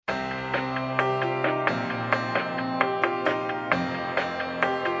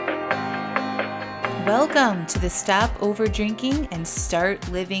Welcome to the Stop Over Drinking and Start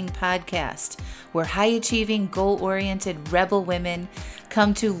Living podcast, where high-achieving, goal-oriented rebel women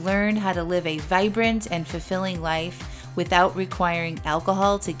come to learn how to live a vibrant and fulfilling life without requiring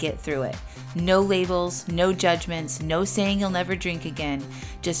alcohol to get through it. No labels, no judgments, no saying you'll never drink again.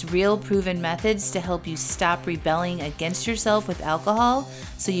 Just real proven methods to help you stop rebelling against yourself with alcohol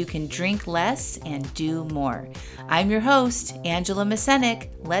so you can drink less and do more. I'm your host, Angela Masenik.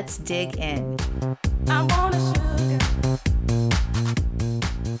 Let's dig in.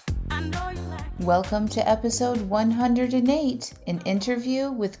 Welcome to episode 108, an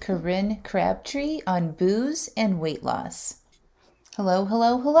interview with Corinne Crabtree on booze and weight loss. Hello,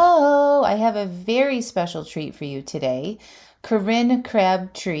 hello, hello. I have a very special treat for you today. Corinne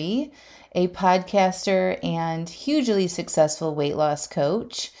Crabtree, a podcaster and hugely successful weight loss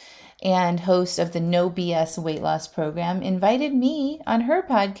coach and host of the No BS weight loss program, invited me on her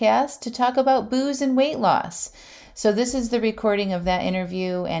podcast to talk about booze and weight loss. So this is the recording of that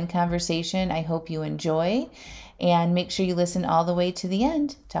interview and conversation. I hope you enjoy, and make sure you listen all the way to the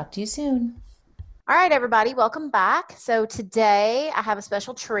end. Talk to you soon. All right, everybody, welcome back. So today I have a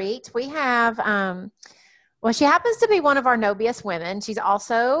special treat. We have, she happens to be one of our No BS women. She's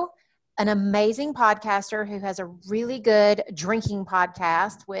also an amazing podcaster who has a really good drinking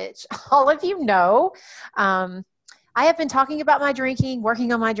podcast, which all of you know. I have been talking about my drinking,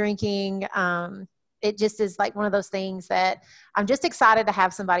 working on my drinking. It just is like one of those things that I'm just excited to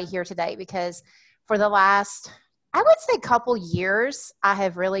have somebody here today, because for the last, I would say, couple years, I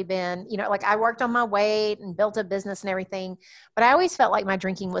have really been, I worked on my weight and built a business and everything, but I always felt like my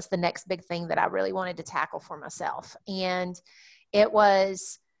drinking was the next big thing that I really wanted to tackle for myself. And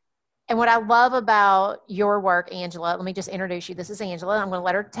what I love about your work, Angela, let me just introduce you. This is Angela. I'm going to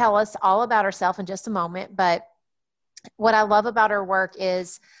let her tell us all about herself in just a moment. But what I love about her work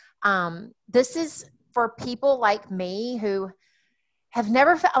is this is for people like me who have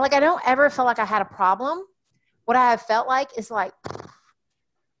never felt like, I don't ever feel like I had a problem. What I have felt like is like,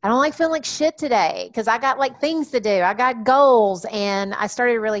 I don't like feeling like shit today because I got like things to do. I got goals. And I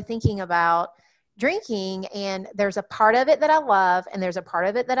started really thinking about drinking, and there's a part of it that I love and there's a part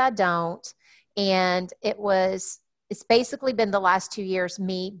of it that I don't. And it's basically been the last 2 years,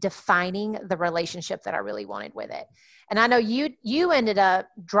 me defining the relationship that I really wanted with it. And I know you ended up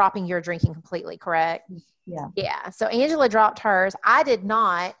dropping your drinking completely, correct? Yeah. Yeah. So Angela dropped hers. I did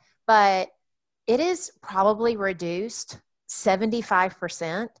not, but it is probably reduced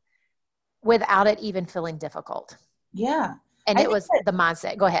 75% without it even feeling difficult. Yeah. And it was the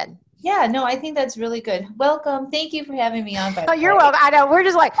mindset. Go ahead. Yeah, no, I think that's really good. Welcome. Thank you for having me on. Oh, you're welcome. I know. We're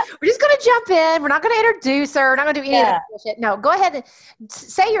just going to jump in. We're not going to introduce her. We're not going to do any of that bullshit. No, go ahead and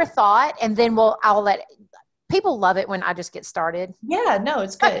say your thought, and then I'll let people love it when I just get started. Yeah, no,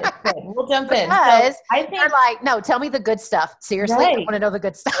 it's good. It's good. We'll jump in. Because I think they're like, no, tell me the good stuff. Seriously, right. I want to know the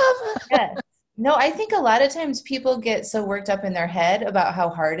good stuff. Yeah. No, I think a lot of times people get so worked up in their head about how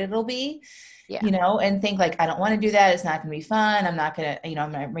hard it'll be. Yeah. And think like, I don't want to do that. It's not going to be fun. I'm not going to,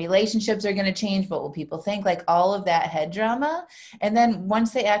 my relationships are going to change. What will people think? Like all of that head drama. And then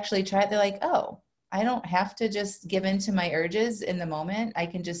once they actually try it, they're like, oh, I don't have to just give in to my urges in the moment. I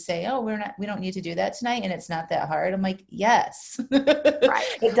can just say, oh, we don't need to do that tonight. And it's not that hard. I'm like, yes.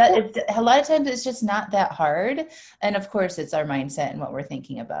 Right. A lot of times it's just not that hard. And of course it's our mindset and what we're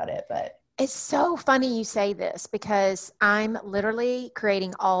thinking about it. But it's so funny you say this, because I'm literally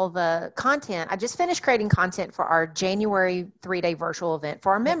creating all the content. I just finished creating content for our January 3-day virtual event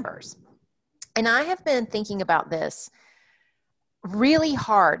for our members. And I have been thinking about this really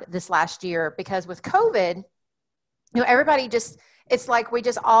hard this last year, because with COVID, everybody it's like we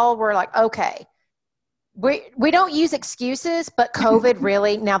just all were like, okay, we don't use excuses, but COVID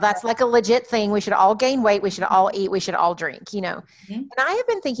really, now that's like a legit thing. We should all gain weight. We should all eat. We should all drink, Mm-hmm. And I have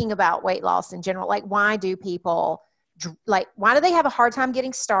been thinking about weight loss in general. Like, why do people, why do they have a hard time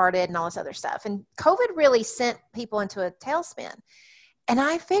getting started and all this other stuff? And COVID really sent people into a tailspin. And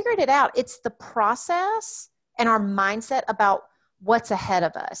I figured it out. It's the process and our mindset about what's ahead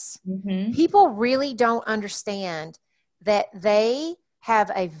of us. Mm-hmm. People really don't understand that they have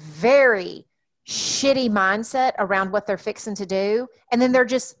a very shitty mindset around what they're fixing to do. And then they're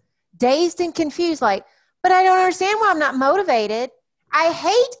just dazed and confused, like, but I don't understand why I'm not motivated. I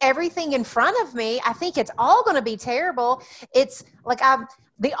hate everything in front of me. I think it's all going to be terrible. It's like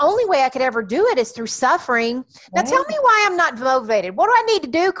the only way I could ever do it is through suffering. Right. Now tell me why I'm not motivated. What do I need to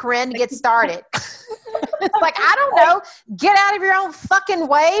do, Corinne, to get started? Like, I don't know. Get out of your own fucking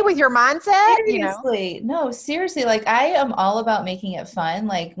way with your mindset. Seriously. No, seriously. Like, I am all about making it fun.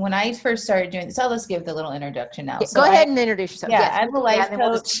 Like, when I first started doing this, I'll just give the little introduction now. Yeah, so go ahead and introduce yourself. Yeah, yes. I'm a life coach.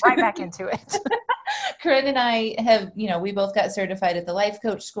 We'll just right back into it. Corinne and I have, we both got certified at the life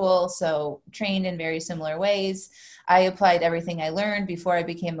coach school, so trained in very similar ways. I applied everything I learned before I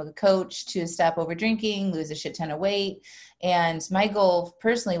became a coach to stop over drinking, lose a shit ton of weight. And my goal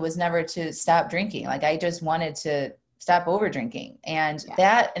personally was never to stop drinking. Like I just wanted to stop over drinking. And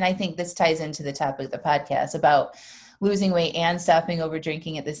and I think this ties into the topic of the podcast about losing weight and stopping over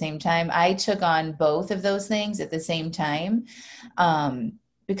drinking at the same time. I took on both of those things at the same time.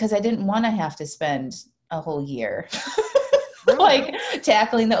 Because I didn't want to have to spend a whole year like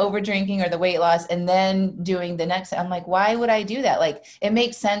tackling the over drinking or the weight loss and then doing the next. I'm like, why would I do that? Like, it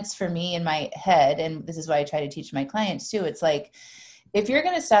makes sense for me in my head. And this is why I try to teach my clients too. It's like, if you're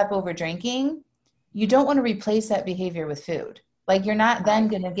going to stop over drinking, you don't want to replace that behavior with food. Like, you're not then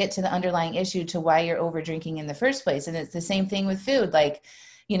going to get to the underlying issue to why you're over drinking in the first place. And it's the same thing with food. Like,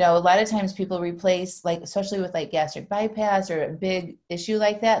 a lot of times people replace, like, especially with like gastric bypass or a big issue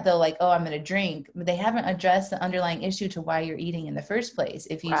like that, they'll like, oh, I'm going to drink. But they haven't addressed the underlying issue to why you're eating in the first place.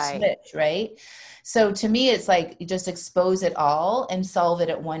 If you switch, right? So to me, it's like, you just expose it all and solve it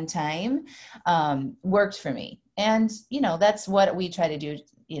at one time. Worked for me. And, that's what we try to do,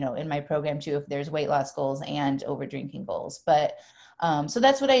 in my program too, if there's weight loss goals and over drinking goals. But so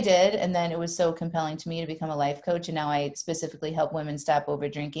that's what I did. And then it was so compelling to me to become a life coach. And now I specifically help women stop over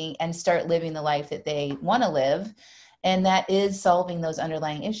drinking and start living the life that they want to live. And that is solving those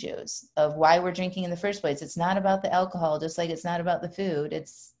underlying issues of why we're drinking in the first place. It's not about the alcohol, just like it's not about the food.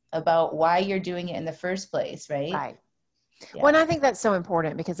 It's about why you're doing it in the first place, right? Right. Yeah. Well, and I think that's so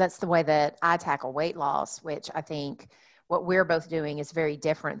important because that's the way that I tackle weight loss, which I think what we're both doing is very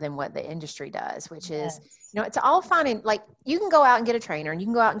different than what the industry does, which is, it's all fine. And like, you can go out and get a trainer and you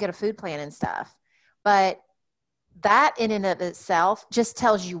can go out and get a food plan and stuff, but that in and of itself just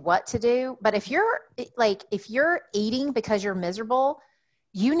tells you what to do. But if you're eating because you're miserable,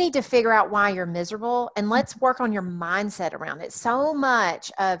 you need to figure out why you're miserable and let's work on your mindset around it. So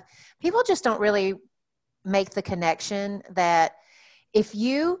much of people just don't really make the connection that if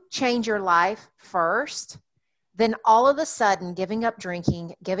you change your life first, then all of a sudden giving up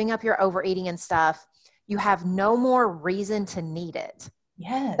drinking, giving up your overeating and stuff, you have no more reason to need it.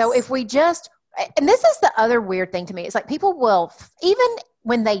 Yes. So if we just, and this is the other weird thing to me, it's like people will, even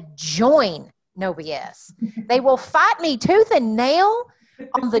when they join No BS, they will fight me tooth and nail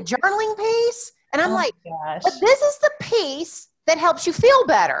on the journaling piece. And I'm but this is the piece that helps you feel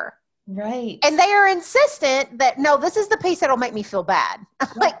better. Right. And they are insistent that, no, this is the piece that'll make me feel bad. I'm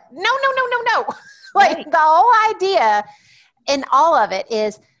like, no. Like the whole idea in all of it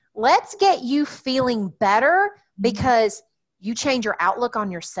is let's get you feeling better because you change your outlook on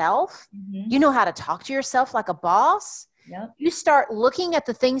yourself. You know how to talk to yourself like a boss. Yep. You start looking at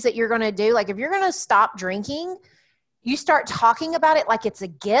the things that you're going to do. Like if you're going to stop drinking, you start talking about it like it's a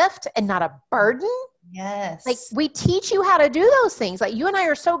gift and not a burden. Yes. Like we teach you how to do those things. Like you and I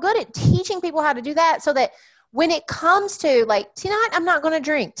are so good at teaching people how to do that so that when it comes to like, tonight, I'm not going to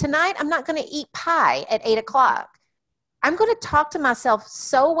drink. Tonight, I'm not going to eat pie at 8:00. I'm going to talk to myself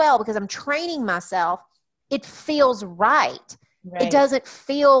so well because I'm training myself. It feels right. It doesn't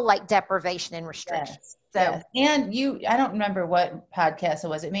feel like deprivation and restriction. Yes. So, yes. And I don't remember what podcast it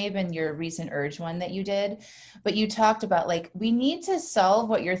was. It may have been your recent Urge one that you did, but you talked about like, we need to solve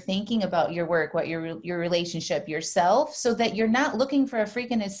what you're thinking about your work, what your relationship, yourself, so that you're not looking for a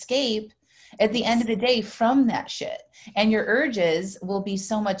freaking escape at the end of the day from that shit. And your urges will be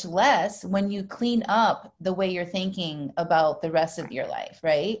so much less when you clean up the way you're thinking about the rest of your life,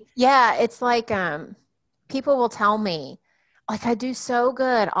 right? Yeah. It's like, people will tell me, like, I do so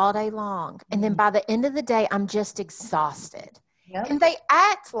good all day long. And then by the end of the day, I'm just exhausted. Yep. And they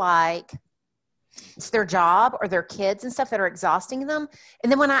act like it's their job or their kids and stuff that are exhausting them. And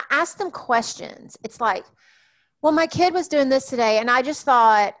then when I ask them questions, it's like, well, my kid was doing this today. And I just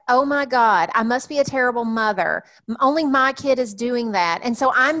thought, oh my God, I must be a terrible mother. Only my kid is doing that. And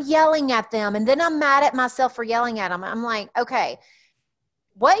so I'm yelling at them. And then I'm mad at myself for yelling at them. I'm like, okay,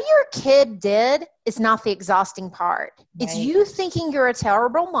 what your kid did is not the exhausting part. Right. It's you thinking you're a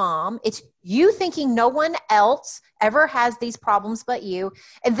terrible mom. It's you thinking no one else ever has these problems but you.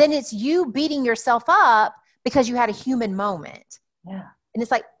 And then it's you beating yourself up because you had a human moment. Yeah. And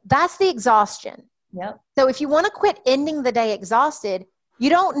it's like, that's the exhaustion. Yep. So if you want to quit ending the day exhausted, you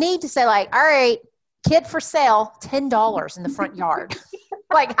don't need to say like, all right, kid for sale, $10 in the front yard.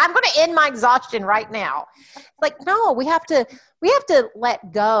 Like, I'm going to end my exhaustion right now. Like, no, we have to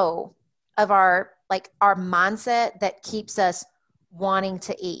let go of our mindset that keeps us wanting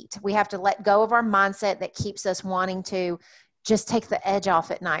to eat. We have to let go of our mindset that keeps us wanting to just take the edge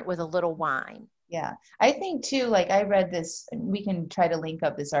off at night with a little wine. Yeah. I think too, like I read this, we can try to link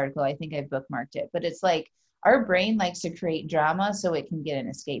up this article. I think I bookmarked it, but it's like our brain likes to create drama so it can get an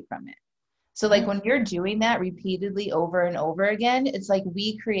escape from it. So like Mm. when you're doing that repeatedly over and over again, it's like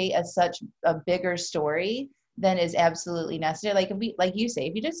we create such a bigger story than is absolutely necessary. Like if we, like you say,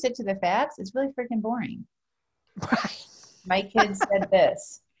 if you just stick to the facts, it's really freaking boring. Right. My kid said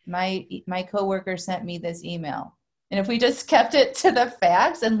this. My coworker sent me this email. And if we just kept it to the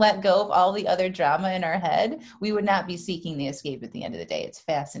facts and let go of all the other drama in our head, we would not be seeking the escape at the end of the day. It's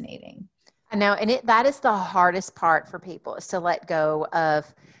fascinating. I know, and that is the hardest part for people, is to let go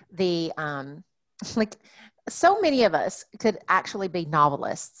of the like, so many of us could actually be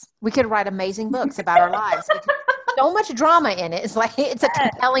novelists. We could write amazing books about our lives. So much drama in it. It's like it's a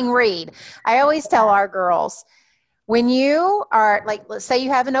compelling read. I always tell our girls, when you are like, let's say you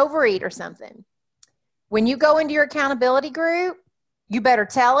have an overeat or something, when you go into your accountability group, you better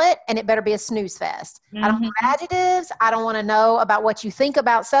tell it, and it better be a snooze fest. I don't want Mm-hmm. adjectives. I don't want to know about what you think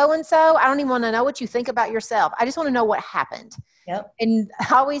about so and so. I don't even want to know what you think about yourself. I just want to know what happened. Yep. And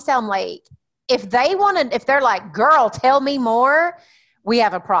I always tell them, like, if they're like, girl, tell me more, we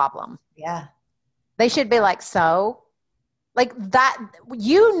have a problem. Yeah. They should be like, so, like that,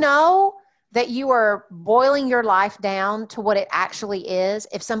 that you are boiling your life down to what it actually is.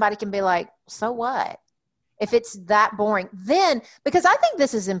 If somebody can be like, so what? If it's that boring, then, because I think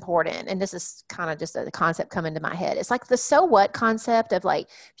this is important, and this is kind of just a concept coming to my head. It's like the so what concept of, like,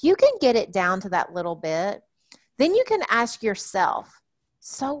 if you can get it down to that little bit, then you can ask yourself,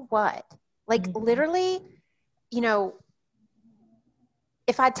 so what? Like, Mm-hmm. literally, you know,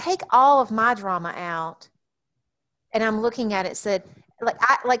 if I take all of my drama out and I'm looking at it, said,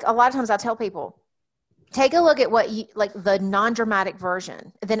 like a lot of times I tell people, take a look at what you like, the non-dramatic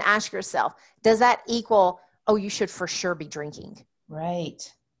version, then ask yourself, does that equal, oh, you should for sure be drinking?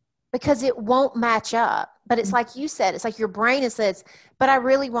 Right. Because it won't match up. But it's like you said, it's like your brain says, but I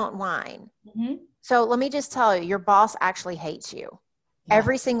really want wine. Mm-hmm. So let me just tell you, your boss actually hates you. Yeah.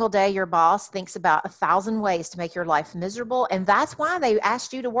 Every single day, your boss thinks about 1,000 ways to make your life miserable. And that's why they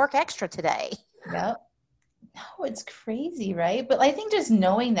asked you to work extra today. Yep. No, it's crazy, right? But I think just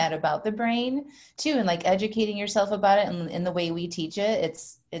knowing that about the brain too, and like educating yourself about it and in the way we teach it,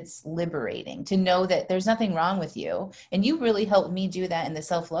 it's liberating to know that there's nothing wrong with you. And you really helped me do that in the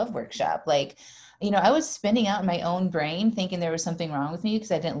self-love workshop. Like, I was spinning out in my own brain thinking there was something wrong with me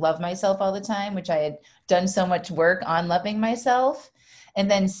because I didn't love myself all the time, which I had done so much work on loving myself.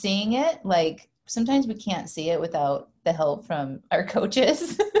 And then seeing it, like sometimes we can't see it without the help from our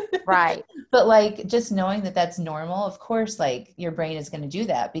coaches. Right. But like just knowing that that's normal, of course, like your brain is going to do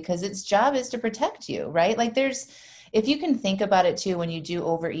that because its job is to protect you, right? Like if you can think about it too, when you do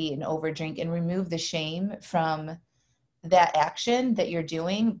overeat and overdrink and remove the shame from that action that you're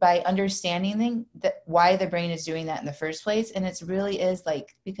doing by understanding that why the brain is doing that in the first place. And it's really is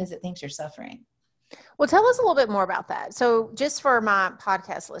like, because it thinks you're suffering. Well, tell us a little bit more about that. So, just for my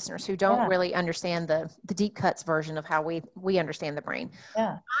podcast listeners who don't Yeah. really understand the deep cuts version of how we understand the brain,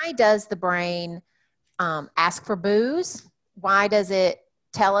 Yeah. why does the brain ask for booze? Why does it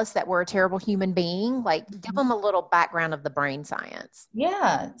tell us that we're a terrible human being? Like, give them a little background of the brain science.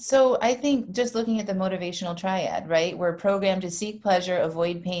 Yeah. So I think just looking at the motivational triad, right? We're programmed to seek pleasure,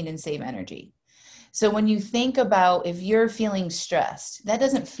 avoid pain, and save energy. So when you think about if you're feeling stressed, that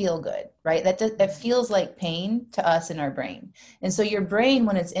doesn't feel good, right? That feels like pain to us in our brain. And so your brain,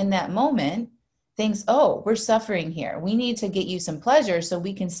 when it's in that moment, thinks, oh, we're suffering here. We need to get you some pleasure so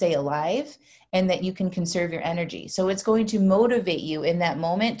we can stay alive and that you can conserve your energy. So it's going to motivate you in that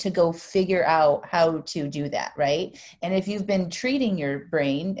moment to go figure out how to do that, right? And if you've been treating your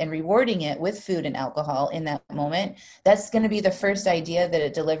brain and rewarding it with food and alcohol in that moment, that's going to be the first idea that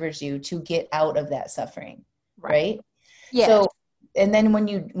it delivers you to get out of that suffering, right? Yes. So, and then when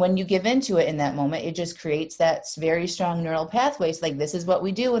you give into it in that moment, it just creates that very strong neural pathways. Like, this is what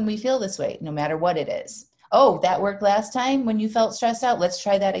we do when we feel this way, no matter what it is. Oh, that worked last time when you felt stressed out. Let's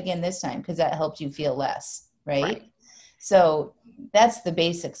try that again this time because that helped you feel less, right? So that's the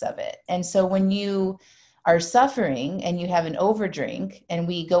basics of it. And so when you are suffering and you have an overdrink and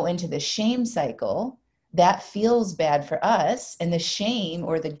we go into the shame cycle, that feels bad for us. And the shame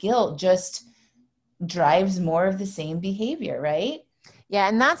or the guilt just drives more of the same behavior, right? Yeah,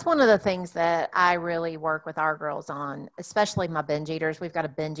 and that's one of the things that I really work with our girls on, especially my binge eaters. We've got a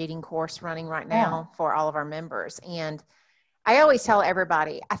binge eating course running right now for all of our members. And I always tell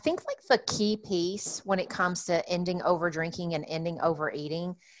everybody, I think like the key piece when it comes to ending over drinking and ending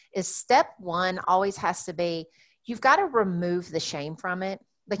overeating is step one always has to be, you've got to remove the shame from it.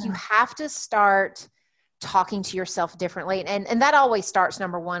 Like, you have to start talking to yourself differently. And that always starts,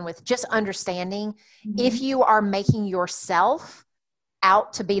 number one, with just understanding if you are making yourself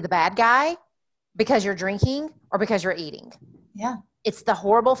out to be the bad guy because you're drinking or because you're eating. Yeah. It's the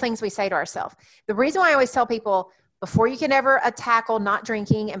horrible things we say to ourselves. The reason why I always tell people, before you can ever tackle not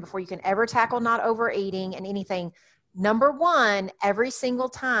drinking and before you can ever tackle not overeating and anything, number one, every single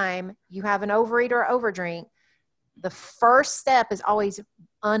time you have an overeat or overdrink, the first step is always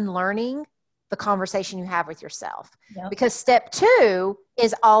unlearning the conversation you have with yourself. Yep. Because step two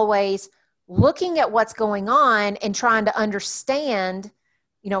is always looking at what's going on and trying to understand,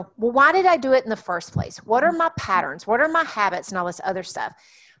 well, why did I do it in the first place? What are my patterns? What are my habits and all this other stuff?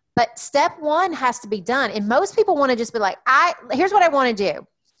 But step one has to be done. And most people want to just be like, here's what I want to do.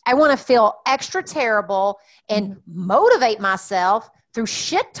 I want to feel extra terrible and motivate myself through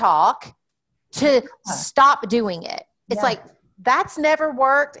shit talk to stop doing it. It's like, that's never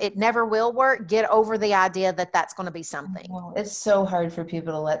worked. It never will work. Get over the idea that that's going to be something. Well, it's so hard for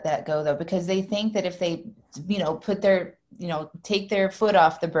people to let that go though, because they think that if they, put their, take their foot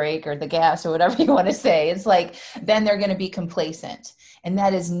off the brake or the gas or whatever you want to say, it's like, then they're going to be complacent. And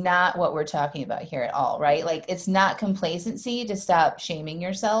that is not what we're talking about here at all, right? Like, it's not complacency to stop shaming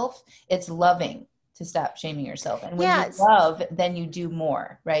yourself. It's loving to stop shaming yourself. And when you love, then you do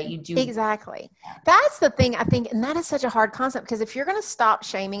more, right? You do. Exactly. That's the thing, I think, and that is such a hard concept, because if you're going to stop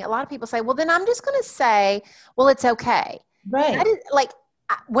shaming, a lot of people say, well, then I'm just going to say, well, it's okay. Right. That is, like,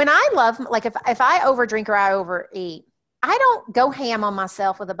 when I love, like, if I overdrink or I overeat, I don't go ham on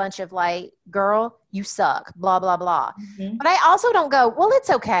myself with a bunch of like, girl, you suck, blah, blah, blah. Mm-hmm. But I also don't go, well, it's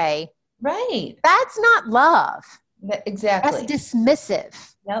okay. Right. That's not love. Exactly. That's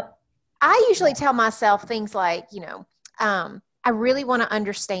dismissive. Yep. I usually tell myself things like, I really want to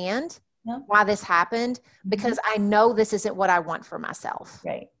understand why this happened, because I know this isn't what I want for myself.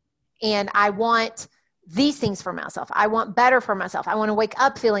 Right. And I want these things for myself. I want better for myself. I want to wake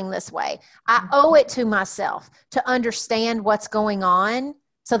up feeling this way. I owe it to myself to understand what's going on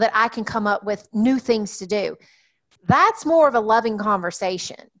so that I can come up with new things to do. That's more of a loving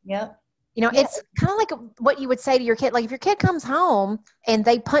conversation. Yep. It's kind of like what you would say to your kid. Like, if your kid comes home and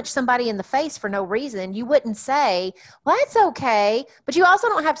they punch somebody in the face for no reason, you wouldn't say, well, that's okay. But you also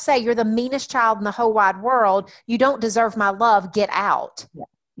don't have to say, you're the meanest child in the whole wide world. You don't deserve my love. Get out.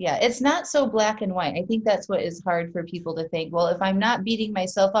 Yeah. It's not so black and white. I think that's what is hard for people to think. Well, if I'm not beating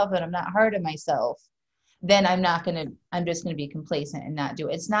myself up and I'm not hard on myself, then I'm just going to be complacent and not do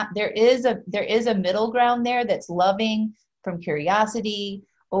it. It's not, there is a middle ground there that's loving, from curiosity,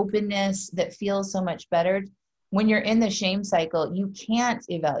 openness, that feels so much better. When you're in the shame cycle, you can't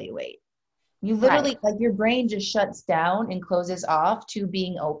evaluate. You literally, like, your brain just shuts down and closes off to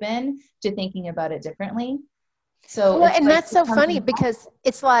being open to thinking about it differently. So, and that's so funny, because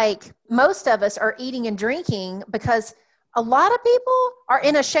it's like most of us are eating and drinking because a lot of people are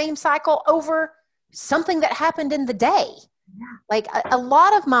in a shame cycle over something that happened in the day. Yeah. Like a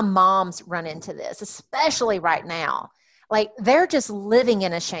lot of my moms run into this, especially right now. Like, they're just living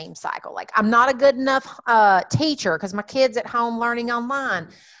in a shame cycle. Like, I'm not a good enough teacher because my kid's at home learning online.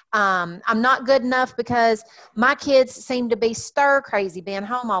 I'm not good enough because my kids seem to be stir crazy being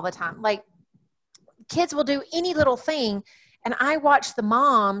home all the time. Like, kids will do any little thing. And I watch the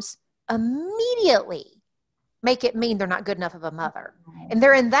moms immediately make it mean they're not good enough of a mother. And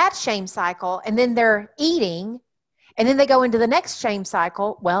they're in that shame cycle, and then they're eating, and then they go into the next shame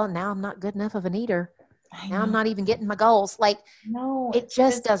cycle. Well, now I'm not good enough of an eater. Now I'm not even getting my goals. Like, no, it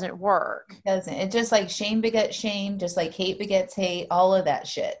just doesn't work. It doesn't. It just, like, shame begets shame, just like hate begets hate, all of that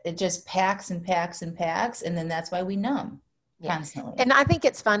shit. It just packs and packs and packs. And then that's why we numb constantly. And I think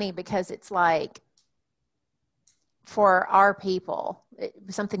it's funny because it's like, for our people,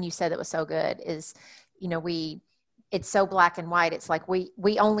 something you said that was so good is, it's so black and white. It's like,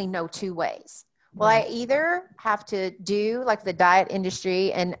 we only know two ways. Well, I either have to do like the diet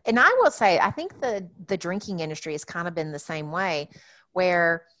industry, and I will say, I think the drinking industry has kind of been the same way,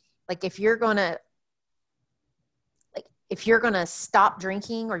 where, like, if you're going to stop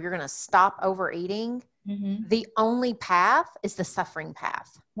drinking or you're going to stop overeating, the only path is the suffering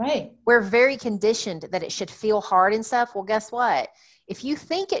path. Right. We're very conditioned that it should feel hard and stuff. Well, guess what? If you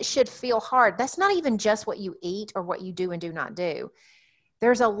think it should feel hard, that's not even just what you eat or what you do and do not do.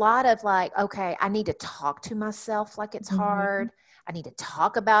 There's a lot of like, okay, I need to talk to myself like it's hard. I need to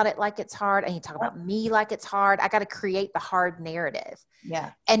talk about it like it's hard. I need to talk about me like it's hard. I got to create the hard narrative.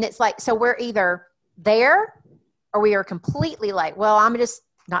 Yeah. And it's like, so we're either there or we are completely like, well, I'm just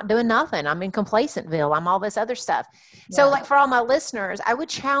not doing nothing. I'm in Complacentville. I'm all this other stuff. Yeah. So, like, for all my listeners, I would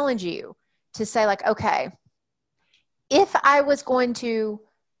challenge you to say, like, okay, if I was going to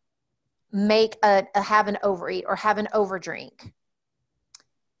have an overeat or have an overdrink,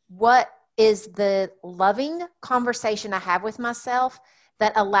 what is the loving conversation I have with myself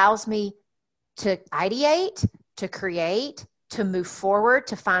that allows me to ideate, to create, to move forward,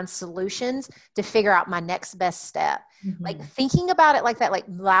 to find solutions, to figure out my next best step. Mm-hmm. Like thinking about it like that, like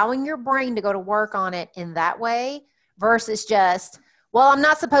allowing your brain to go to work on it in that way versus just, well, I'm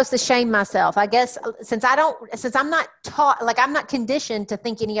not supposed to shame myself. I guess since I'm not taught, like I'm not conditioned to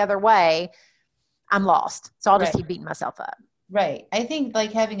think any other way, I'm lost. So I'll just keep beating myself up. Right. I think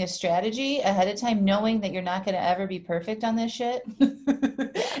like having a strategy ahead of time, knowing that you're not going to ever be perfect on this shit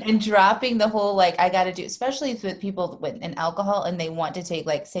and dropping the whole, like, I got to do, especially with people with an alcohol and they want to take,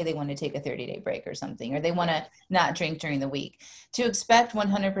 like, say they want to take a 30-day break or something, or they want to not drink during the week. To expect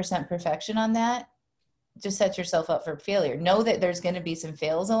 100% perfection on that just sets yourself up for failure. Know that there's going to be some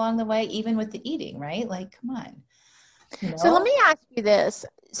fails along the way, even with the eating, right? Like, come on. You know? So let me ask you this.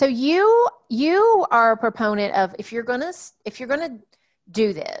 So you are a proponent of if you're gonna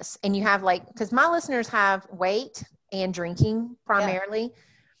do this and you have like, because my listeners have weight and drinking primarily,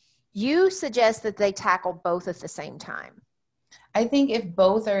 you suggest that they tackle both at the same time. I think if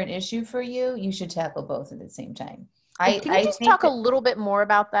both are an issue for you, you should tackle both at the same time. Can you just talk a little bit more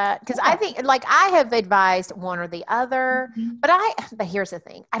about that? Because I think, like, I have advised one or the other, but here's the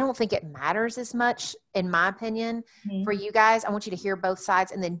thing. I don't think it matters as much, in my opinion, for you guys. I want you to hear both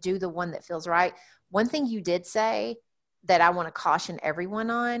sides and then do the one that feels right. One thing you did say that I want to caution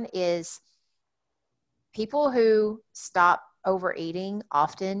everyone on is people who stop overeating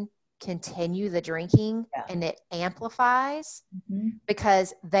often continue the drinking and it amplifies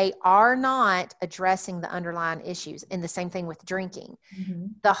because they are not addressing the underlying issues. And the same thing with drinking.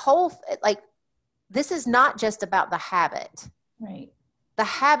 The whole, like, this is not just about the habit. Right. The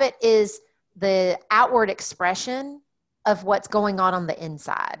habit is the outward expression of what's going on the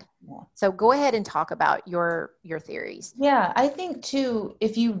inside. Yeah. So go ahead and talk about your theories. Yeah. I think too,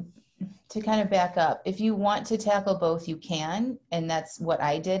 to kind of back up, if you want to tackle both, you can. And that's what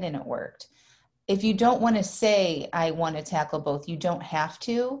I did and it worked. If you don't want to say, I want to tackle both, you don't have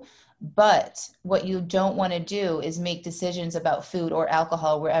to. But what you don't want to do is make decisions about food or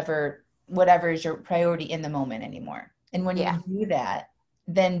alcohol, whatever is your priority in the moment anymore. And when you do that,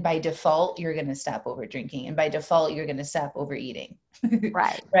 then by default, you're going to stop over drinking. And by default, you're going to stop overeating.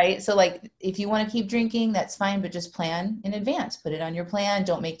 Right. Right. So like, if you want to keep drinking, that's fine, but just plan in advance, put it on your plan.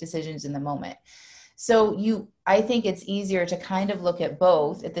 Don't make decisions in the moment. So I think it's easier to kind of look at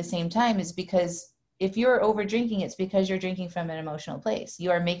both at the same time, is because if you're over drinking, it's because you're drinking from an emotional place.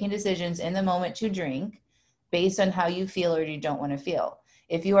 You are making decisions in the moment to drink based on how you feel or you don't want to feel.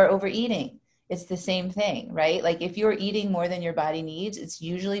 If you are overeating, it's the same thing, right? Like if you're eating more than your body needs, it's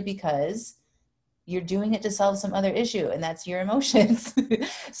usually because you're doing it to solve some other issue, and that's your emotions.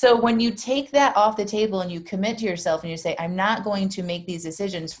 So when you take that off the table and you commit to yourself and you say, I'm not going to make these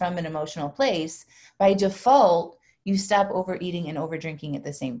decisions from an emotional place, by default, you stop overeating and overdrinking at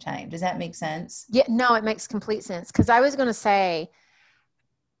the same time. Does that make sense? Yeah, no, it makes complete sense. Because I was going to say,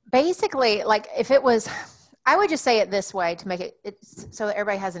 basically, like if it was, I would just say it this way to make it so that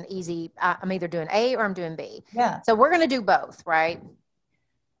everybody has an easy, I'm either doing A or I'm doing B. Yeah. So we're going to do both, right?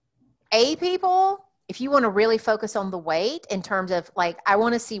 A people, if you want to really focus on the weight in terms of like, I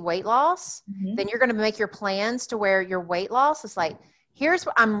want to see weight loss, then you're going to make your plans to where your weight loss is like, here's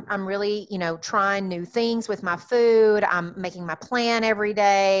what I'm really, trying new things with my food. I'm making my plan every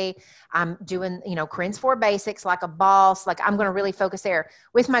day. I'm doing, Corinne's 4 basics like a boss. Like I'm going to really focus there.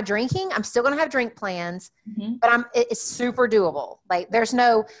 With my drinking, I'm still going to have drink plans, but it's super doable. Like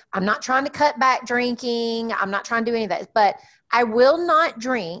I'm not trying to cut back drinking. I'm not trying to do any of that, but I will not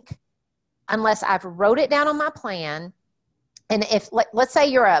drink unless I've wrote it down on my plan. And if, let's say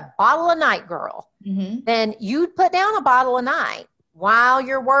you're a bottle a night girl, then you'd put down a bottle a night while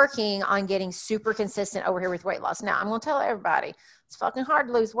you're working on getting super consistent over here with weight loss. Now, I'm going to tell everybody, it's fucking hard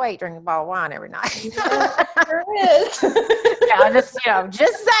to lose weight drinking a bottle of wine every night. Yeah, sure is. Yeah,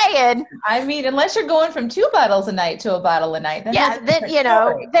 just saying. I mean, unless you're going from 2 bottles a night to a bottle a night. Then there you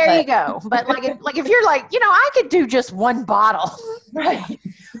go. But if you're like, I could do just 1 bottle. Right.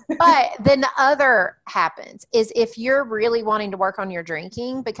 But then the other happens is if you're really wanting to work on your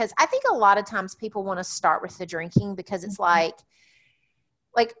drinking, because I think a lot of times people want to start with the drinking because it's like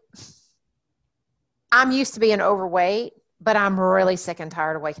I'm used to being overweight, but I'm really sick and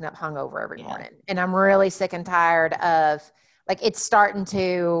tired of waking up hungover every morning. And I'm really sick and tired of it's starting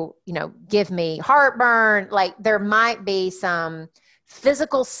to, give me heartburn. Like there might be some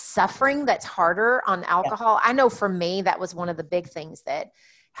physical suffering that's harder on alcohol. I know for me, that was one of the big things that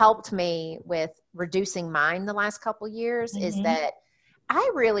helped me with reducing mine the last couple of years is that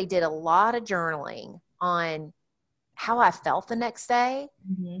I really did a lot of journaling on how I felt the next day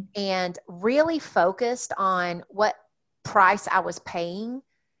and really focused on what price I was paying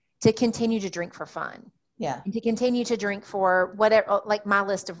to continue to drink for fun. Yeah. And to continue to drink for whatever, like my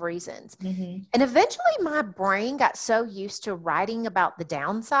list of reasons. And eventually my brain got so used to writing about the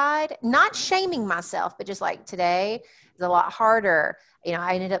downside, not shaming myself, but just like today is a lot harder. You know,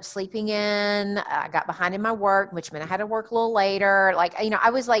 I ended up sleeping in, I got behind in my work, which meant I had to work a little later. Like, you know, I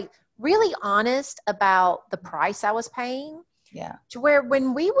was like really honest about the price I was paying. Yeah. To where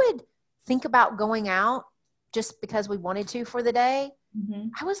when we would think about going out just because we wanted to for the day,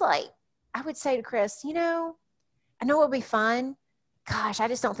 I was like, I would say to Chris, you know it would be fun. Gosh, I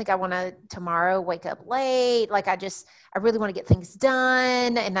just don't think I want to tomorrow wake up late. Like I really want to get things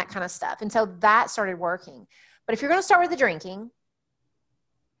done and that kind of stuff. And so that started working. But if you're going to start with the drinking,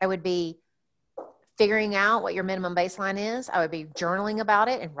 I would be figuring out what your minimum baseline is. I would be journaling about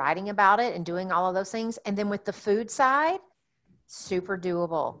it and writing about it and doing all of those things. And then with the food side, super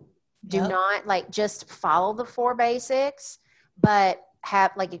doable. Do not just follow the 4 basics, but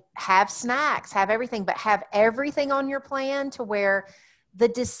have snacks, have everything, but have everything on your plan to where the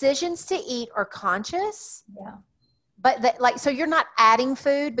decisions to eat are conscious. Yeah. But so you're not adding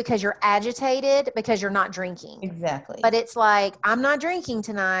food because you're agitated because you're not drinking. Exactly. But it's like, I'm not drinking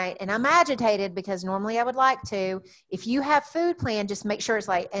tonight and I'm agitated because normally I would like to. If you have food planned, just make sure it's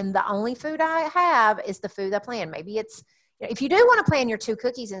like, and the only food I have is the food I plan. Maybe it's, if you do want to plan your 2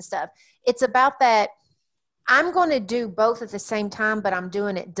 cookies and stuff, it's about that. I'm going to do both at the same time, but I'm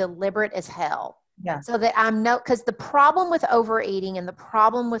doing it deliberate as hell. Yeah. So that because the problem with overeating and the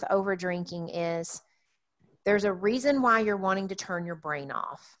problem with over drinking is there's a reason why you're wanting to turn your brain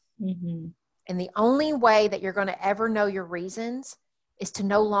off. And the only way that you're going to ever know your reasons is to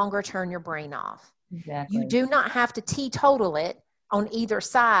no longer turn your brain off. Exactly. You do not have to teetotal it on either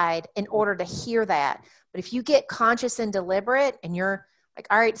side in order to hear that. But if you get conscious and deliberate and you're like,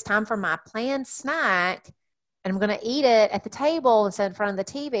 all right, it's time for my planned snack, and I'm going to eat it at the table instead in front of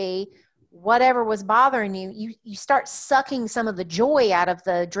the TV, whatever was bothering you, you start sucking some of the joy out of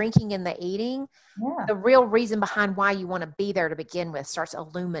the drinking and the eating. Yeah. The real reason behind why you want to be there to begin with starts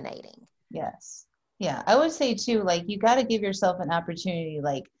illuminating. Yes. Yeah. I would say too, like, you got to give yourself an opportunity.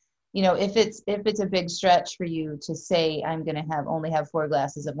 Like, you know, if it's a big stretch for you to say, I'm going to only have 4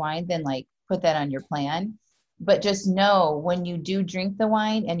 glasses of wine, then like put that on your plan. But just know when you do drink the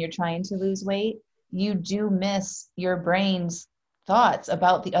wine and you're trying to lose weight, you do miss your brain's thoughts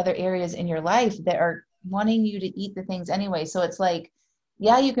about the other areas in your life that are wanting you to eat the things anyway. So it's like,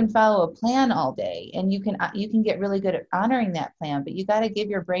 yeah, you can follow a plan all day and you can get really good at honoring that plan, but you got to give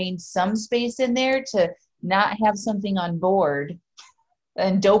your brain some space in there to not have something on board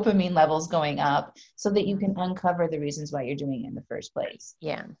and dopamine levels going up so that you can uncover the reasons why you're doing it in the first place.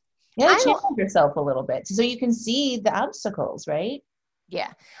 Yeah. You got to challenge yourself a little bit so you can see the obstacles, right? Yeah.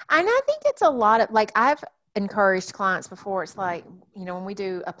 And I think it's a lot of, like, I've encouraged clients before. It's like, you know, when we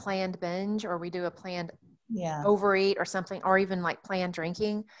do a planned binge or we do a planned overeat or something, or even like planned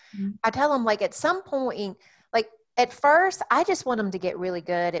drinking, I tell them, like, at some point, like at first, I just want them to get really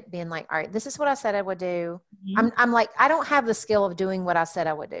good at being like, all right, this is what I said I would do. I'm like, I don't have the skill of doing what I said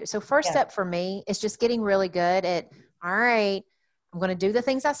I would do. So first step for me is just getting really good at, all right, I'm going to do the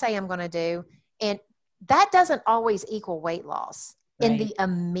things I say I'm going to do. And that doesn't always equal weight loss. In the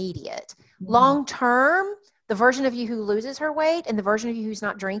immediate. Long term, the version of you who loses her weight and the version of you who's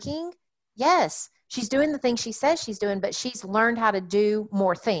not drinking, yes, she's doing the things she says she's doing, but she's learned how to do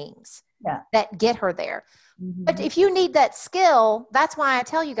more things that get her there. But if you need that skill, that's why I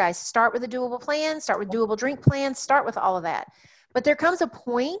tell you guys, start with a doable plan, start with doable drink plans, start with all of that. But there comes a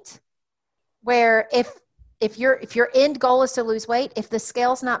point where if your end goal is to lose weight, if the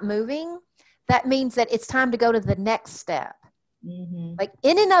scale's not moving, that means that it's time to go to the next step. Like,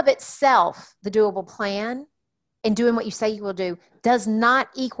 in and of itself, the doable plan and doing what you say you will do does not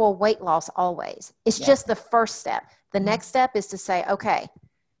equal weight loss always. It's just the first step. The next step is to say, okay,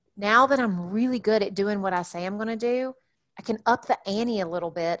 now that I'm really good at doing what I say I'm going to do, I can up the ante a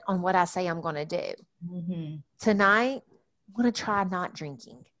little bit on what I say I'm going to do. Tonight, I'm going to try not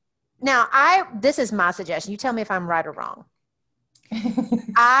drinking. Now, this is my suggestion. You tell me if I'm right or wrong.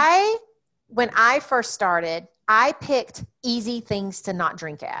 When I first started, I picked easy things to not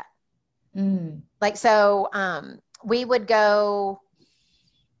drink at. Like, so we would go,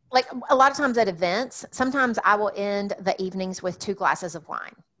 like, a lot of times at events, sometimes I will end the evenings with 2 glasses of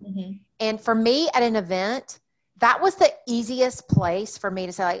wine. And for me at an event, that was the easiest place for me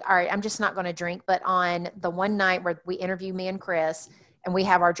to say, like, all right, I'm just not going to drink. But on the one night where we interview me and Chris and we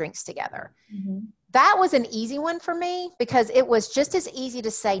have our drinks together, that was an easy one for me because it was just as easy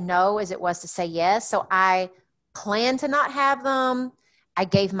to say no as it was to say yes. So I planned to not have them. I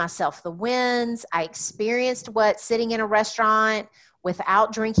gave myself the wins. I experienced what sitting in a restaurant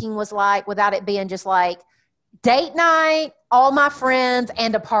without drinking was like, without it being just like date night, all my friends,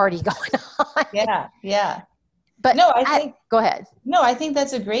 and a party going on. Yeah. Yeah. But No, I think go ahead. No, I think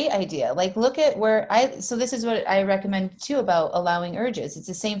that's a great idea. Like, look at so this is what I recommend too about allowing urges. It's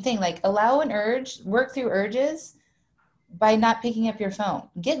the same thing. Like, allow an urge, work through urges by not picking up your phone.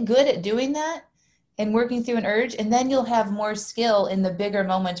 Get good at doing that and working through an urge, and then you'll have more skill in the bigger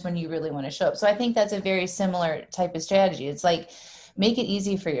moments when you really want to show up. So I think that's a very similar type of strategy. It's like, make it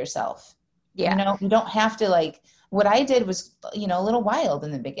easy for yourself. Yeah. You know, you don't have to like, what I did was, a little wild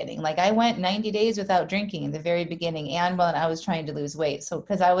in the beginning. Like I went 90 days without drinking in the very beginning and when I was trying to lose weight. So,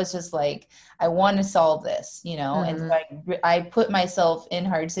 cause I was just like, I want to solve this, and so I put myself in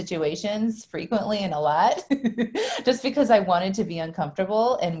hard situations frequently and a lot just because I wanted to be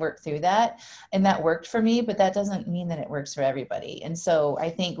uncomfortable and work through that. And that worked for me, but that doesn't mean that it works for everybody. And so I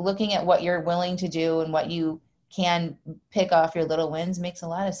think looking at what you're willing to do and what you can pick off your little wins makes a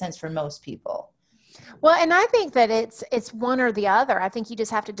lot of sense for most people. Well, and I think that it's one or the other. I think you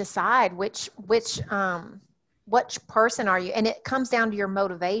just have to decide which person are you, and it comes down to your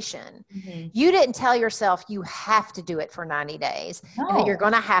motivation. Mm-hmm. You didn't tell yourself you have to do it for 90 days and that you're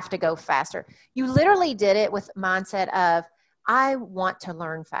going to have to go faster. You literally did it with mindset of, I want to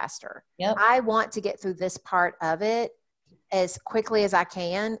learn faster. Yep. I want to get through this part of it as quickly as I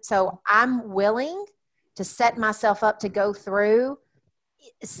can. So I'm willing to set myself up to go through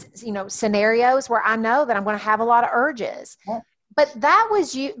scenarios where I know that I'm going to have a lot of urges. Yeah. But that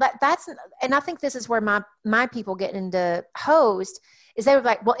was and I think this is where my people get into hosed is they were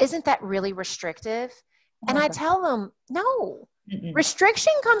like, well, isn't that really restrictive? And I tell them, no,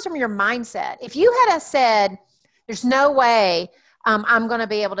 restriction comes from your mindset. If you had said, there's no way I'm going to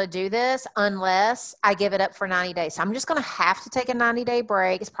be able to do this unless I give it up for 90 days. So I'm just going to have to take a 90-day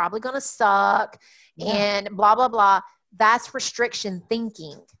break. It's probably going to suck and blah, blah, blah. That's restriction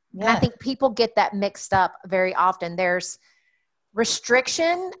thinking. Yeah. And I think people get that mixed up very often. There's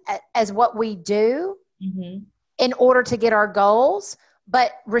restriction as what we do in order to get our goals.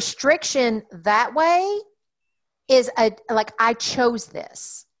 But restriction that way is I chose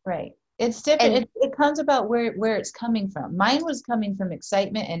this. Right. It's different. It comes about where it's coming from. Mine was coming from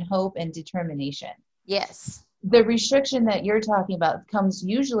excitement and hope and determination. Yes. The restriction that you're talking about comes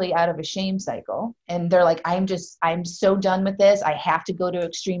usually out of a shame cycle. And they're like, I'm so done with this. I have to go to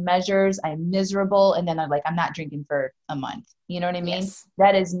extreme measures. I'm miserable. And then I'm like, I'm not drinking for a month. You know what I mean? Yes.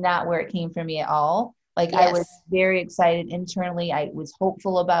 That is not where it came from me at all. Like I was very excited internally. I was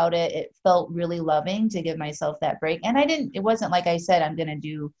hopeful about it. It felt really loving to give myself that break. And it wasn't like I said, I'm going to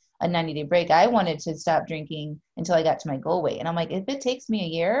do a 90-day break. I wanted to stop drinking until I got to my goal weight. And I'm like, if it takes me a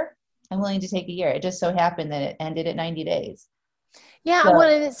year, I'm willing to take a year. It just so happened that it ended at 90 days. Yeah.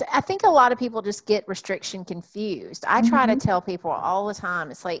 So, I think a lot of people just get restriction confused. I try to tell people all the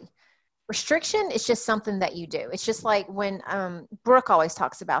time, it's like restriction is just something that you do. It's just like when Brooke always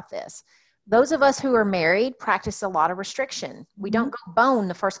talks about this. Those of us who are married practice a lot of restriction. We don't go bone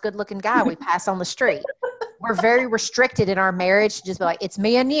the first good looking guy we pass on the street. We're very restricted in our marriage to just be like, it's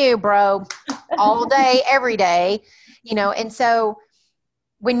me and you, bro, all day, every day, and so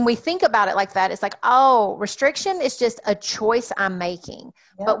when we think about it like that, it's like, oh, restriction is just a choice I'm making.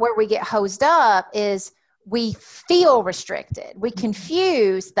 Yep. But where we get hosed up is we feel restricted. We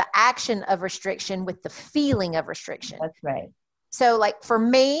confuse the action of restriction with the feeling of restriction. That's right. So like for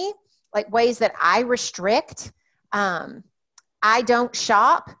me, like ways that I restrict, I don't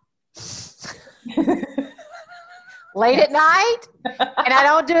shop late at night and I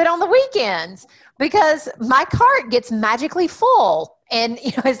don't do it on the weekends because my cart gets magically full. And,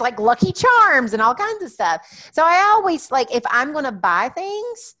 it's like Lucky Charms and all kinds of stuff. So I always if I'm going to buy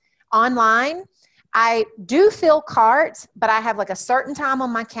things online, I do fill carts, but I have like a certain time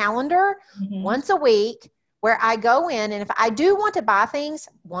on my calendar once a week where I go in. And if I do want to buy things,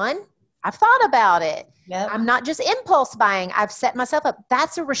 I've thought about it. Yep. I'm not just impulse buying. I've set myself up.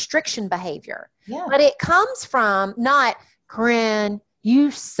 That's a restriction behavior. Yeah. But it comes from not, Corinne,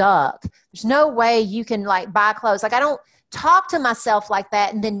 you suck. There's no way you can buy clothes. I don't talk to myself like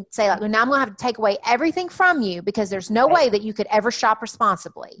that and then say well, now I'm going to have to take away everything from you because there's no way that you could ever shop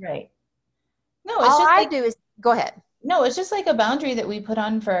responsibly. Right. No, it's all just I do is go ahead. No, it's just like a boundary that we put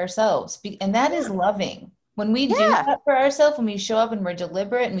on for ourselves. And that is loving. When we do that for ourselves, when we show up and we're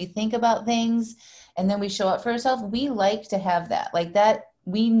deliberate and we think about things and then we show up for ourselves, we like to have that. Like that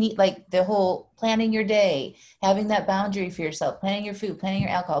we need like the whole planning your day, having that boundary for yourself, planning your food, planning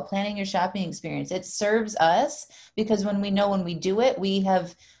your alcohol, planning your shopping experience. It serves us because when we know when we do it, we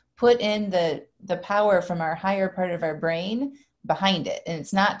have put in the power from our higher part of our brain behind it. And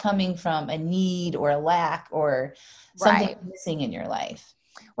it's not coming from a need or a lack or something Right. missing in your life.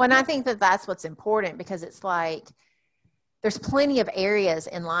 Well, and I think that that's what's important, because it's like there's plenty of areas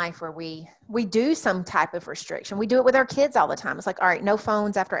in life where we do some type of restriction. We do it with our kids all the time. It's like, all right, no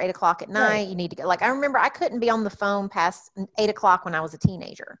phones after 8 o'clock at night. Right. You need to go. Like, I remember I couldn't be on the phone past 8 o'clock when I was a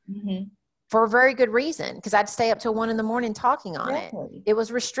teenager. Mm-hmm. For a very good reason, because I'd stay up till 1 a.m. talking on Exactly. it. It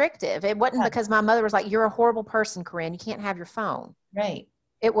was restrictive. It wasn't Yeah. because my mother was like, "You're a horrible person, Corinne. You can't have your phone." Right.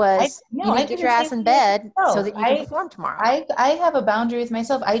 It was, you need to get your ass in bed so that you can perform tomorrow. I have a boundary with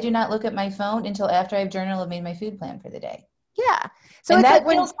myself. I do not look at my phone until after I've journaled and made my food plan for the day. Yeah. So And it's that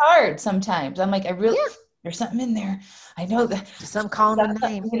like feels hard sometimes. I'm like, yeah, there's something in there. I know that. some calling the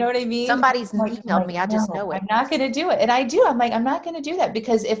name. You know what I mean? Somebody's I'm like, emailed me. I just no, know it. I'm not going to do it. And I do. I'm like, I'm not going to do that,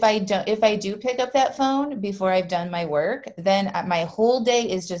 because if I do pick up that phone before I've done my work, then my whole day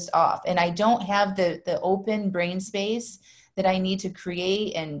is just off, and I don't have the open brain space that I need to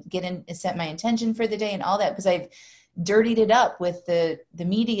create and get in and set my intention for the day and all that, because I've dirtied it up with the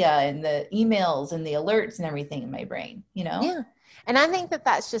media and the emails and the alerts and everything in my brain, you know? Yeah. And I think that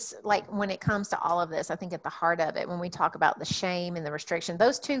that's just like, when it comes to all of this, I think at the heart of it, when we talk about the shame and the restriction,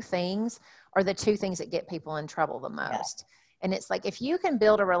 those two things are the two things that get people in trouble the most. Yeah. And it's like, if you can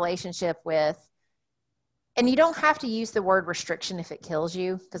build a relationship with, and you don't have to use the word restriction if it kills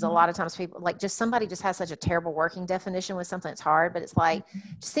you, because a lot of times people like, just somebody just has such a terrible working definition with something that's hard, but it's like,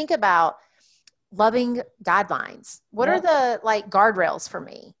 just think about loving guidelines. What are the like guardrails for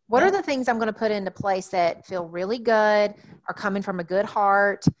me? What are the things I'm going to put into place that feel really good, are coming from a good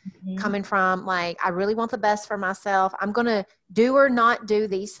heart, coming from like, I really want the best for myself. I'm going to do or not do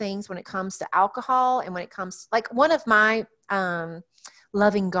these things when it comes to alcohol. And when it comes, like, one of my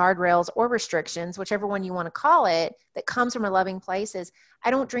loving guardrails or restrictions, whichever one you want to call it, that comes from a loving place is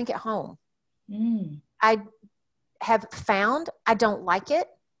I don't drink at home. I have found I don't like it.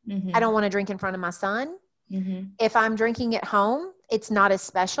 I don't want to drink in front of my son. If I'm drinking at home, it's not as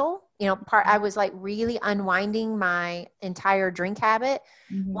special. You know, I was like really unwinding my entire drink habit.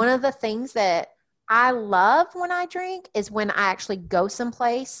 One of the things that I love when I drink is when I actually go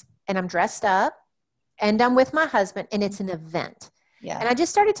someplace and I'm dressed up and I'm with my husband and it's an event. Yeah. And I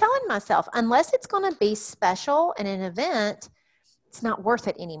just started telling myself, unless it's going to be special and an event, it's not worth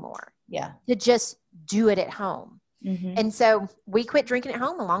it anymore. Yeah. To just do it at home. And so we quit drinking at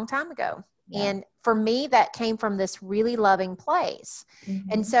home a long time ago. Yeah. And for me, that came from this really loving place.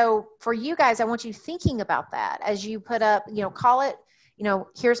 And so for you guys, I want you thinking about that as you put up, you know, call it, you know,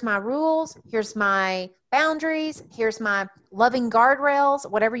 here's my rules, here's my boundaries, here's my loving guardrails,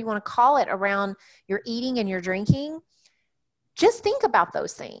 whatever you want to call it around your eating and your drinking. Just think about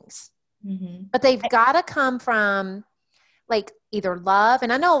those things. But they've got to come from like either love.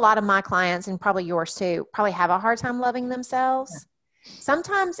 And I know a lot of my clients, and probably yours too, probably have a hard time loving themselves. Yeah.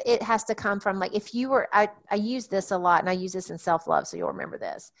 Sometimes it has to come from like, if you were, I use this a lot, and I use this in self-love, so you'll remember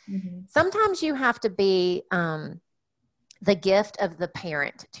this. Sometimes you have to be the gift of the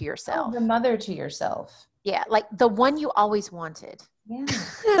parent to yourself. Oh, the mother to yourself. Yeah, like the one you always wanted. Yeah.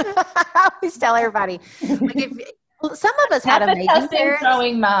 I always tell everybody, like some of us had amazing parents.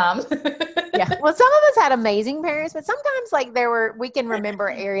 Throwing mom. Yeah. Well, some of us had amazing parents, but sometimes like we can remember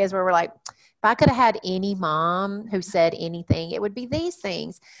areas where we're like, if I could have had any mom who said anything, it would be these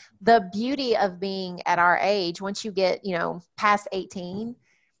things. The beauty of being at our age, once you get, you know, past 18,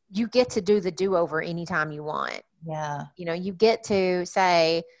 you get to do the do-over anytime you want. Yeah. You know, you get to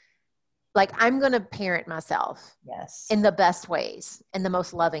say, like, I'm going to parent myself in the best ways, in the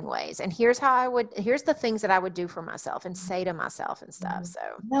most loving ways. And here's the things that I would do for myself and say to myself and stuff. So,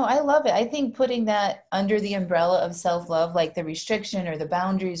 no, I love it. I think putting that under the umbrella of self-love, like the restriction or the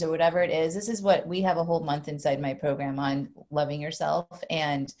boundaries or whatever it is, this is what we have a whole month inside my program on loving yourself.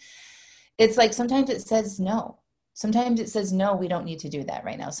 And it's like, sometimes it says no. Sometimes it says, no, we don't need to do that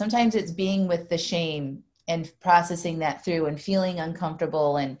right now. Sometimes it's being with the shame and processing that through and feeling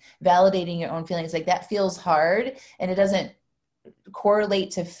uncomfortable and validating your own feelings. Like that feels hard, and it doesn't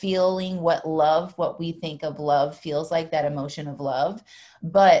correlate to feeling what we think of love feels like, that emotion of love.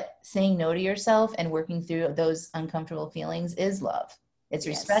 But saying no to yourself and working through those uncomfortable feelings is love. It's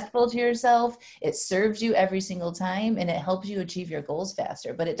respectful to yourself. It serves you every single time, and it helps you achieve your goals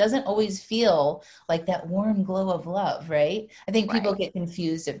faster. But it doesn't always feel like that warm glow of love, right? I think people get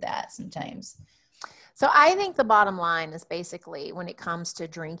confused of that sometimes. So I think the bottom line is basically, when it comes to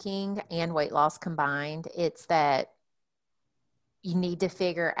drinking and weight loss combined, it's that you need to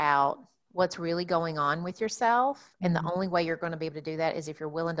figure out what's really going on with yourself. And the only way you're going to be able to do that is if you're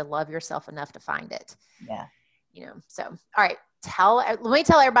willing to love yourself enough to find it. Yeah. So, all right, let me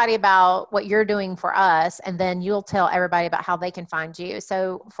tell everybody about what you're doing for us, and then you'll tell everybody about how they can find you.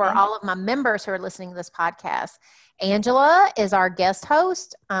 So for all of my members who are listening to this podcast, Angela is our guest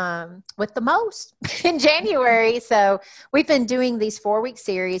host with the most in January. So we've been doing these 4-week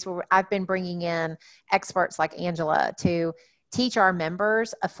series where I've been bringing in experts like Angela to teach our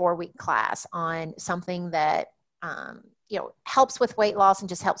members a 4-week class on something that, helps with weight loss and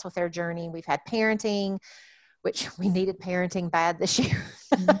just helps with their journey. We've had parenting, which we needed parenting bad this year.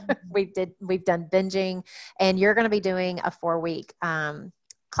 We've done binging, and you're going to be doing a 4-week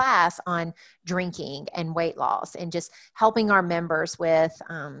class on drinking and weight loss and just helping our members with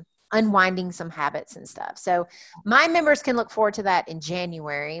unwinding some habits and stuff. So my members can look forward to that in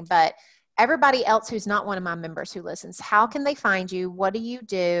January, but everybody else who's not one of my members who listens, how can they find you? What do you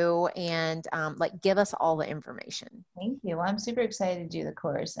do? And give us all the information. Thank you. Well, I'm super excited to do the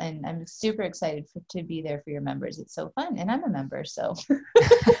course, and I'm super excited to be there for your members. It's so fun, and I'm a member, so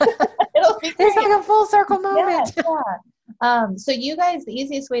it'll be great. It's like a full circle moment. So you guys, the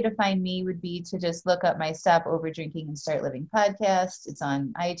easiest way to find me would be to just look up my Stop Over Drinking and Start Living podcast. It's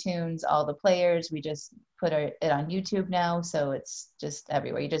on iTunes, all the players. We just put it on YouTube now, so it's just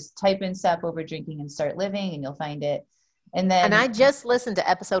everywhere. You just type in Stop Over Drinking and Start Living, and you'll find it. And I just listened to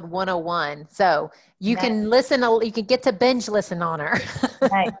episode 101, so you can listen. You can get to binge listen on her.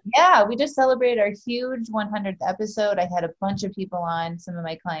 Nice. Yeah, we just celebrated our huge 100th episode. I had a bunch of people on, some of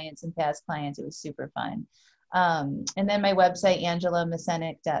my clients and past clients. It was super fun. And then my website,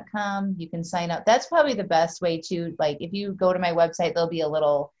 angelamesenic.com, you can sign up. That's probably the best way to, if you go to my website, there'll be a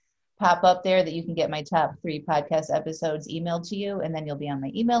little pop up there that you can get my top 3 podcast episodes emailed to you. And then you'll be on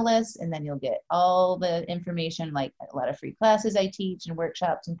my email list, and then you'll get all the information, like a lot of free classes I teach and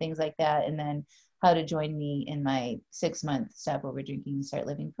workshops and things like that. And then how to join me in my 6-month Stop Over Drinking and Start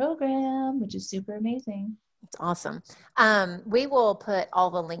Living program, which is super amazing. It's awesome. We will put all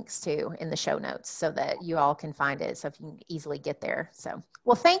the links too in the show notes so that you all can find it. So if you can easily get there. So,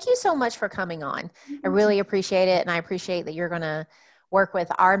 well, thank you so much for coming on. I really appreciate it. And I appreciate that you're going to work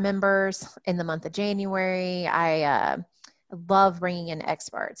with our members in the month of January. I love bringing in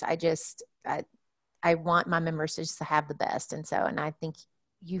experts. I want my members to just have the best. And I think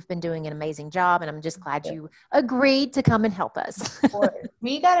you've been doing an amazing job, and I'm just glad you agreed to come and help us.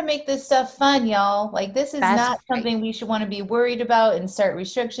 We got to make this stuff fun, y'all. This is not something we should want to be worried about and start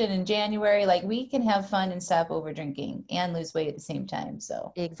restriction in January. We can have fun and stop over drinking and lose weight at the same time.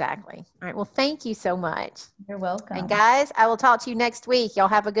 So exactly. All right. Well, thank you so much. You're welcome. And guys, I will talk to you next week. Y'all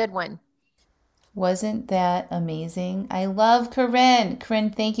have a good one. Wasn't that amazing? I love Corinne. Corinne,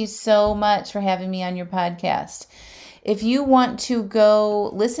 thank you so much for having me on your podcast. If you want to go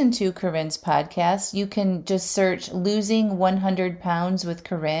listen to Corinne's podcast, you can just search Losing 100 Pounds with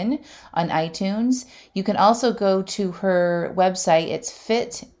Corinne on iTunes. You can also go to her website. It's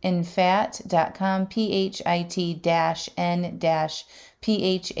fitandfat.com,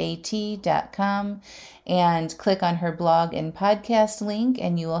 PHIT-N-PHAT.com, and click on her blog and podcast link,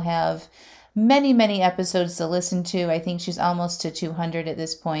 and you will have many, many episodes to listen to. I think she's almost to 200 at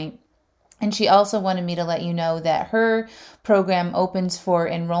this point. And she also wanted me to let you know that her program opens for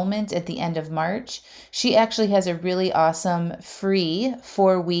enrollment at the end of March. She actually has a really awesome free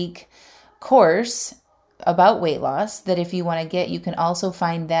 4-week course about weight loss that if you want to get, you can also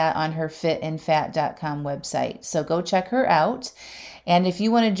find that on her fitandfat.com website. So go check her out. And if you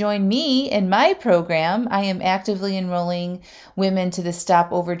want to join me in my program, I am actively enrolling women to the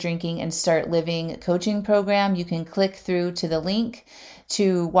Stop Over Drinking and Start Living coaching program. You can click through to the link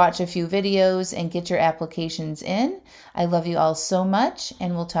to watch a few videos and get your applications in. I love you all so much,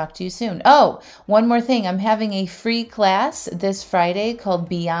 and we'll talk to you soon. Oh, one more thing. I'm having a free class this Friday called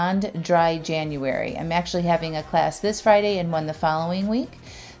Beyond Dry January. I'm actually having a class this Friday and one the following week.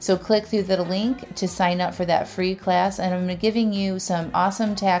 So click through the link to sign up for that free class, and I'm giving you some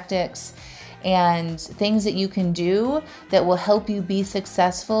awesome tactics and things that you can do that will help you be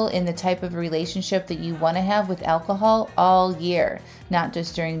successful in the type of relationship that you want to have with alcohol all year, not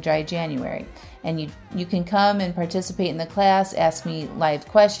just during Dry January. And you can come and participate in the class, ask me live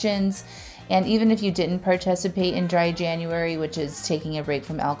questions. And even if you didn't participate in Dry January, which is taking a break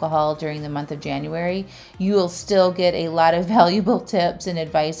from alcohol during the month of January, you will still get a lot of valuable tips and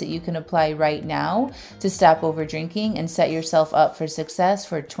advice that you can apply right now to stop over drinking and set yourself up for success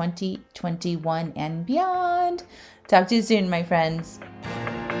for 2021 and beyond. Talk to you soon, my friends.